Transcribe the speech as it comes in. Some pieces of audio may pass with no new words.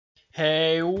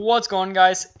Hey, what's going on,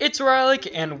 guys? It's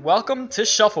Rylick, and welcome to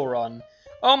Shuffle Run.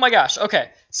 Oh my gosh,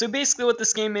 okay, so basically what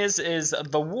this game is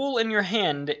the wool in your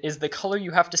hand is the color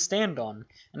you have to stand on.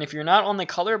 And if you're not on the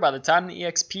color by the time the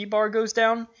EXP bar goes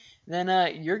down,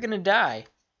 then you're gonna die.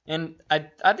 And I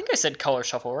think I said color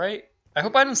shuffle, right? I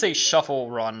hope I didn't say shuffle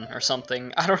run or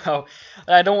something. I don't know.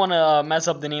 I don't want to mess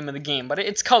up the name of the game, but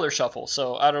it's color shuffle,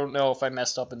 so I don't know if I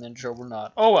messed up in the intro or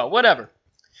not. Oh well, whatever.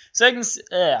 So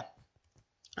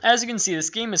as you can see, this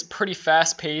game is pretty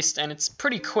fast-paced, and it's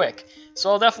pretty quick. So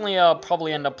I'll definitely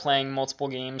probably end up playing multiple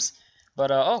games.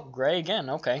 But, oh, gray again,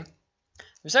 okay.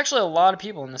 There's actually a lot of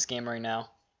people in this game right now.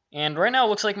 And right now it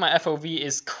looks like my FOV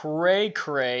is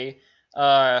cray-cray.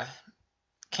 Can't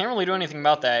really do anything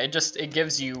about that. It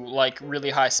gives you, like, really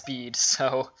high speed.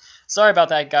 So, sorry about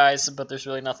that, guys, but there's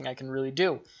really nothing I can really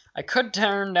do. I could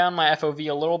turn down my FOV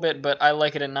a little bit, but I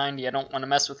like it at 90. I don't want to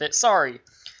mess with it. Sorry.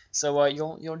 So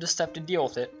you'll just have to deal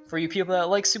with it. For you people that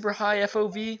like super high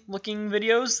FOV looking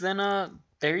videos, then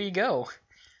there you go.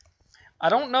 I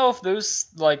don't know if those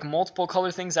like multiple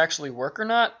color things actually work or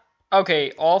not.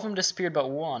 Okay, all of them disappeared but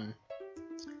one.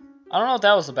 I don't know what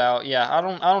that was about. Yeah, I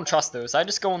don't trust those. I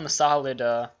just go on the solid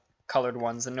colored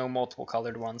ones and no multiple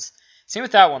colored ones. Same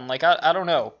with that one. Like I don't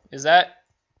know.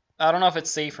 I don't know if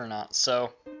it's safe or not.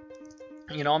 So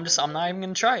you know, I'm not even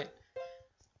gonna try it.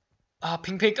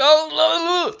 Pink.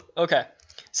 Oh, okay.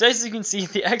 So as you can see,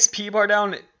 the XP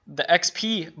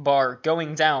bar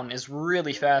going down is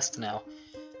really fast now.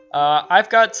 I've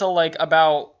got to like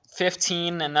about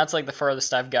 15, and that's like the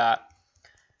furthest I've got.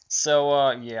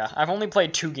 So yeah, I've only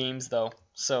played 2 games though,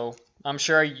 so I'm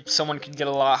sure someone could get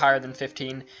a lot higher than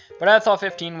 15. But I thought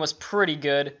 15 was pretty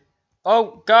good.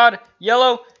 Oh God,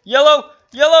 yellow.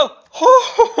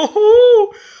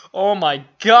 Oh my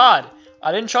God.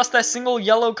 I didn't trust that single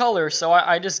yellow color, so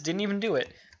I just didn't even do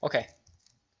it. Okay.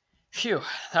 Phew,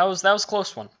 that was a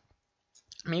close one.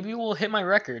 Maybe we'll hit my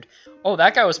record. Oh,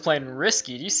 that guy was playing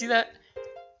risky. Do you see that?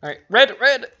 Alright,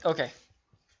 red! Okay.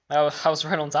 I was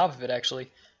right on top of it,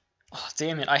 actually. Oh,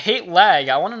 damn it. I hate lag.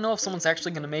 I want to know if someone's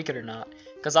actually going to make it or not.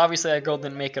 Because obviously that girl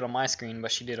didn't make it on my screen,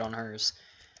 but she did on hers.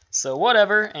 So,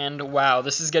 whatever. And, wow,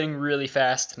 this is getting really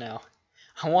fast now.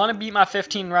 I want to beat my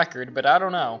 15 record, but I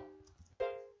don't know.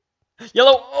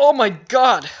 Yellow, oh my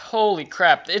God, holy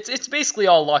crap, it's basically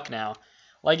all luck now.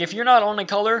 Like, if you're not on a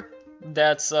color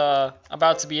that's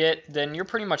about to be it, then you're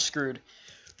pretty much screwed.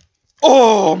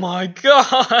 Oh my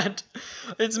God,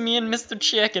 it's me and Mr.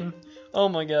 Chicken. Oh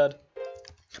my God.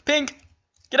 Pink,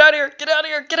 get out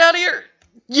of here.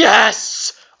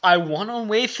 Yes, I won on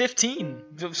wave 15.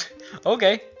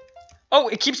 Okay. Oh,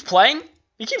 it keeps playing?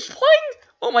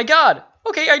 Oh my God.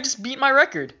 Okay, I just beat my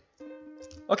record.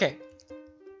 Okay.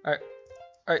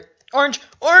 Alright,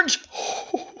 orange!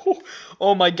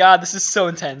 Oh my God, this is so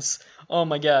intense. Oh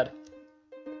my God.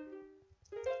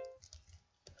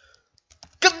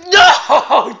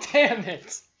 No! Damn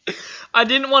it! I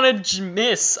didn't want to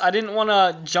miss. I didn't want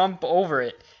to jump over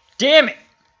it. Damn it!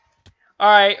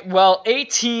 Alright, well,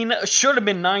 18 should have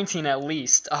been 19 at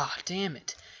least. Ah, oh, damn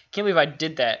it. Can't believe I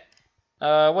did that.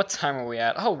 What time are we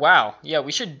at? Oh, wow. Yeah,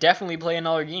 we should definitely play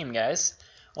another game, guys.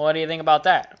 What do you think about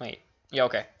that? Wait. Yeah,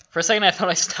 okay. For a second, I thought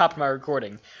I stopped my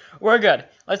recording. We're good.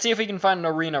 Let's see if we can find an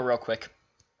arena real quick.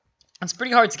 It's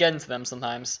pretty hard to get into them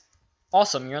sometimes.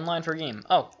 Awesome, you're in line for a game.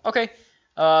 Oh, okay.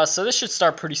 So this should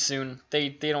start pretty soon. They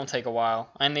don't take a while,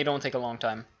 and they don't take a long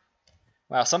time.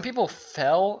 Wow, some people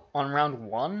fell on round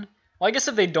 1? Well, I guess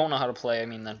if they don't know how to play, I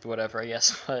mean, then whatever, I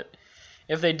guess. But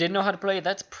if they did know how to play,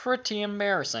 that's pretty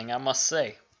embarrassing, I must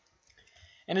say.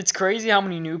 And it's crazy how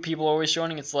many new people are always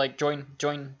joining. It's like, join.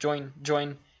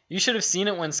 You should have seen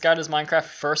it when Sky Does Minecraft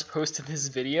first posted this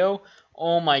video.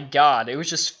 Oh my God, it was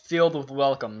just filled with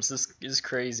welcomes. This is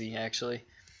crazy, actually.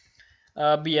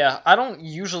 But yeah, I don't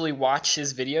usually watch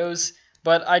his videos,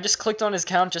 but I just clicked on his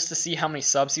account just to see how many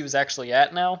subs he was actually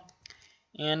at now.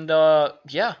 And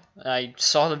yeah, I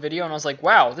saw the video and I was like,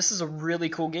 wow, this is a really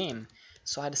cool game.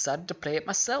 So I decided to play it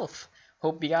myself.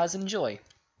 Hope you guys enjoy.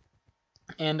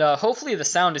 And hopefully the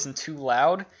sound isn't too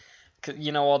loud.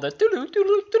 You know, all the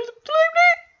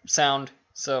sound,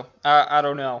 so I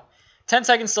don't know. 10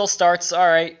 seconds still starts.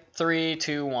 Alright, 3,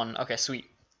 2, 1. Okay, sweet.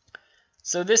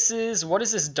 So this is, what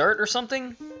is this, dirt or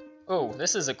something? Oh,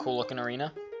 this is a cool looking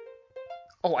arena.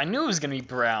 Oh, I knew it was gonna be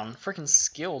brown. Freaking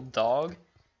skilled, dog.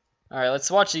 Alright, let's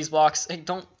watch these blocks. Hey,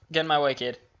 don't get in my way,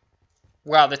 kid.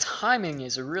 Wow, the timing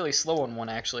is really slow on one,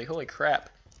 actually. Holy crap.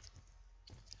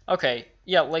 Okay,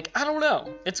 yeah, like, I don't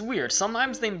know. It's weird.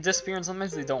 Sometimes they disappear and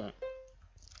sometimes they don't.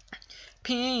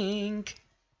 Pink.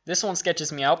 This one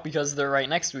sketches me out because they're right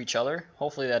next to each other.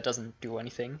 Hopefully that doesn't do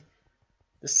anything.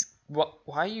 This What?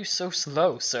 Why are you so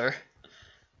slow, sir?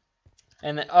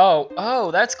 And then,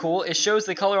 oh, that's cool. It shows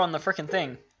the color on the frickin'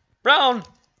 thing. Brown!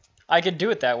 I could do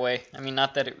it that way. I mean,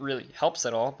 not that it really helps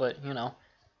at all, but, you know.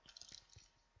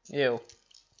 Ew.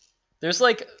 There's,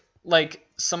 like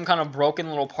some kind of broken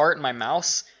little part in my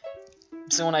mouse.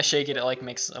 So when I shake it, it, like,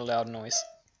 makes a loud noise.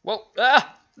 Whoa!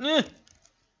 Ah! Eh.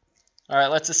 Alright,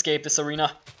 let's escape this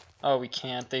arena. Oh, we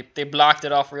can't. They blocked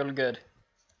it off real good.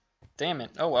 Damn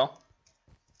it. Oh, well.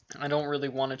 I don't really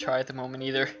want to try at the moment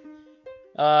either.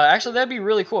 Actually, that'd be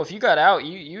really cool. If you got out,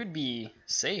 you'd be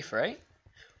safe, right?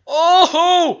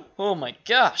 Oh! Oh my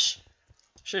gosh.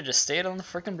 Should have just stayed on the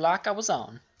freaking block I was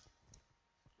on.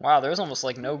 Wow, there's almost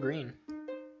like no green.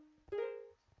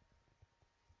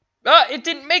 Ah, it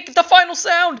didn't make the final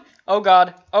sound! Oh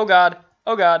god, oh god,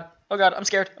 oh god, oh god, I'm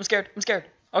scared, I'm scared, I'm scared.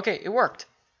 Okay, it worked.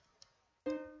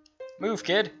 Move,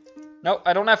 kid. No,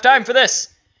 I don't have time for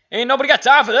this. Ain't nobody got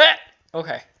time for that.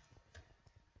 Okay.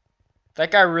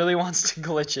 That guy really wants to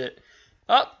glitch it.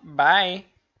 Oh, bye.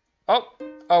 Oh,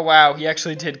 oh wow, he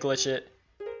actually did glitch it.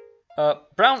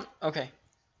 Brown, okay.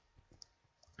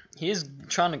 He is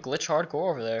trying to glitch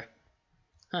hardcore over there.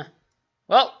 Huh.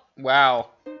 Well, wow.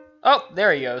 Oh,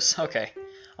 there he goes. Okay.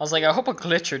 I was like, I hope a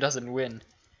glitcher doesn't win.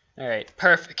 Alright,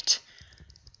 perfect.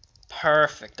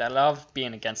 Perfect. I love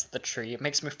being against the tree. It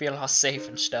makes me feel all safe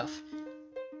and stuff.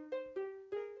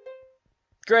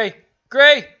 Gray!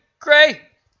 Gray! Gray!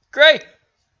 Gray!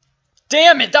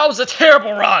 Damn it, that was a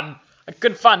terrible run! I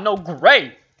couldn't find no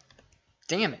gray!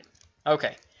 Damn it.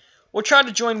 Okay. We'll try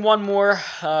to join one more.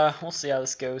 We'll see how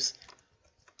this goes.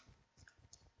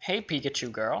 Hey,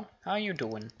 Pikachu girl. How you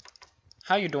doing?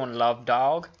 How you doing, love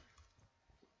dog?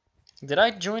 Did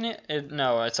I join it?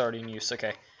 No, it's already in use.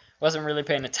 Okay. Wasn't really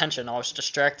paying attention. I was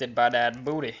distracted by that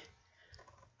booty.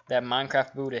 That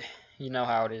Minecraft booty. You know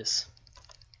how it is.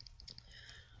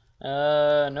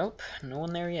 Nope. No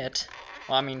one there yet.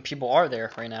 Well, I mean, people are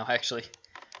there right now, actually.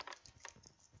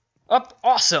 Up,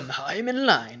 awesome. I'm in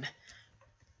line.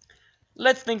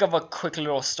 Let's think of a quick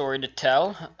little story to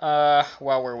tell,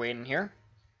 while we're waiting here.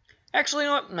 Actually, you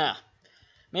know what? Nah.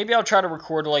 Maybe I'll try to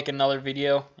record, like, another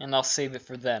video, and I'll save it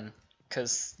for then.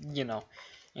 Because, you know,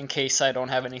 in case I don't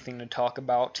have anything to talk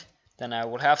about, then I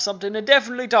will have something to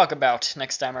definitely talk about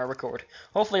next time I record.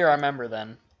 Hopefully I remember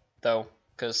then, though,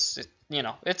 because, you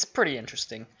know, it's pretty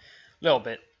interesting. A little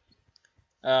bit.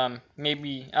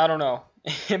 Maybe, I don't know.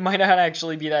 It might not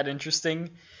actually be that interesting.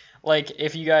 Like,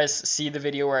 if you guys see the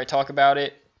video where I talk about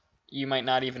it, you might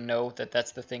not even know that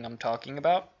that's the thing I'm talking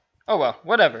about. Oh well,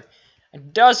 whatever.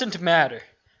 It doesn't matter.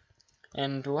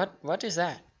 And what is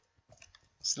that?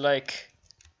 It's like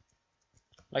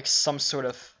some sort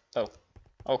of, oh,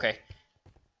 okay.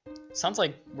 Sounds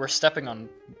like we're stepping on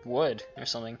wood or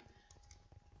something.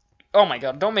 Oh my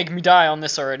god, don't make me die on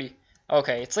this already.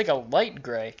 Okay, it's like a light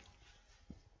gray.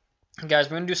 Guys,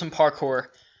 we're gonna do some parkour.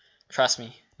 Trust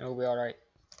me, it'll be alright.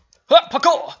 Ah,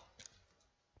 parkour!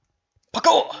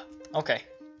 Parkour! Okay.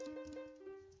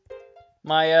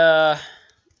 My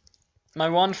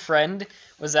one friend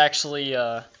was actually,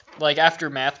 like, after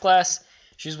math class,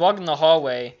 she was walking the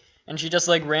hallway, and she just,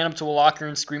 like, ran up to a locker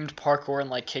and screamed parkour and,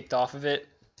 like, kicked off of it.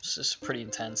 It's just pretty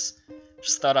intense.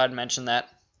 Just thought I'd mention that.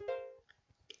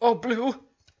 Oh, blue!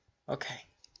 Okay.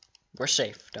 We're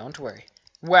safe, don't worry.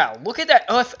 Wow, look at that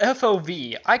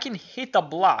FOV. I can hit the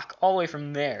block all the way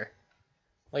from there.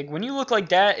 Like, when you look like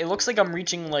that, it looks like I'm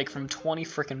reaching, like, from 20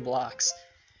 frickin' blocks.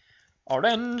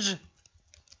 Orange!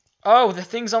 Oh, the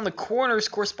things on the corners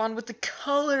correspond with the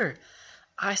color.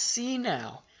 I see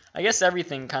now. I guess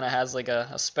everything kind of has, like,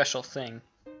 a special thing.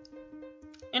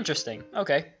 Interesting.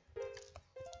 Okay.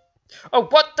 Oh,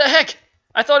 what the heck?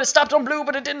 I thought it stopped on blue,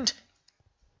 but it didn't.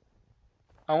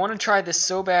 I want to try this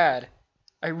so bad.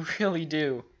 I really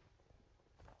do.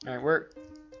 Alright, we're...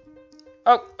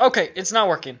 Oh, okay, it's not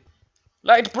working.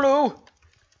 Light blue!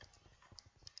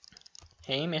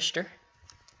 Hey, mister.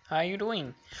 How you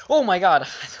doing? Oh my god, I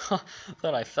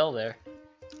thought I fell there.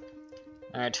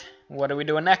 Alright, what are we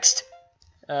doing next?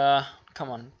 Come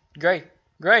on. Gray,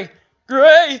 gray,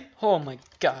 gray! Oh my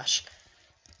gosh.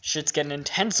 Shit's getting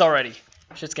intense already.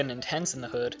 Shit's getting intense in the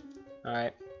hood.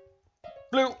 Alright.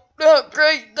 Blue,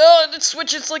 gray, it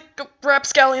switches like a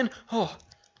rapscallion. Oh,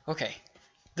 okay.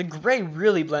 The gray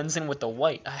really blends in with the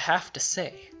white, I have to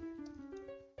say.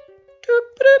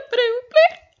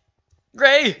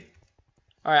 Gray!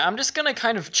 Alright, I'm just gonna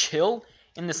kind of chill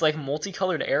in this, like,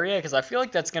 multicolored area, because I feel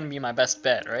like that's gonna be my best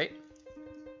bet, right?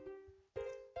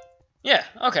 Yeah,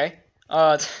 okay.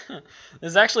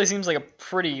 This actually seems like a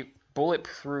pretty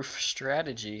bulletproof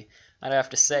strategy, I'd have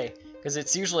to say, because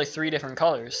it's usually 3 different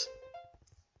colors.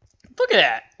 Look at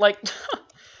that! Like,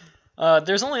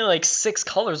 There's only like 6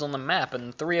 colors on the map,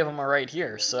 and 3 of them are right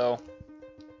here, so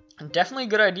definitely a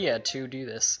good idea to do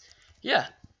this. Yeah,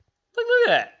 look at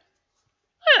that.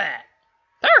 Look at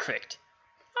that. Perfect.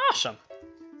 Awesome.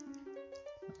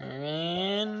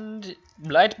 And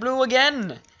light blue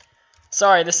again.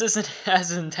 Sorry, this isn't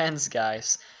as intense,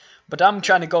 guys, but I'm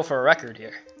trying to go for a record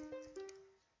here.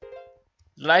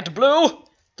 Light blue,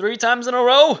 3 times in a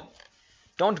row.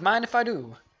 Don't mind if I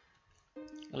do.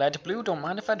 Light blue, don't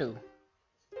mind if I do.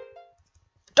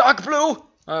 Dark blue!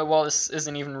 Well, this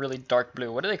isn't even really dark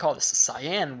blue. What do they call this?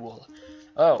 Cyan wool.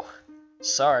 Oh,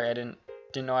 sorry, I didn't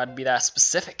know I'd be that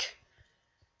specific.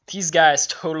 These guys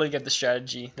totally get the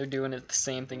strategy. They're doing it the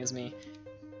same thing as me.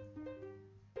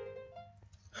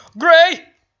 Gray!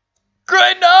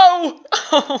 Gray, no!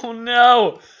 Oh,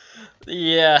 no!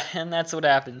 Yeah, and that's what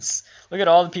happens. Look at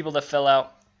all the people that fell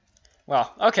out.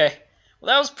 Wow, okay.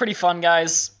 Well, that was pretty fun,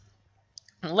 guys.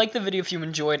 Like the video if you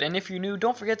enjoyed, and if you're new,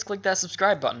 don't forget to click that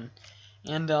subscribe button.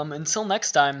 And until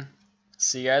next time,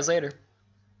 see you guys later.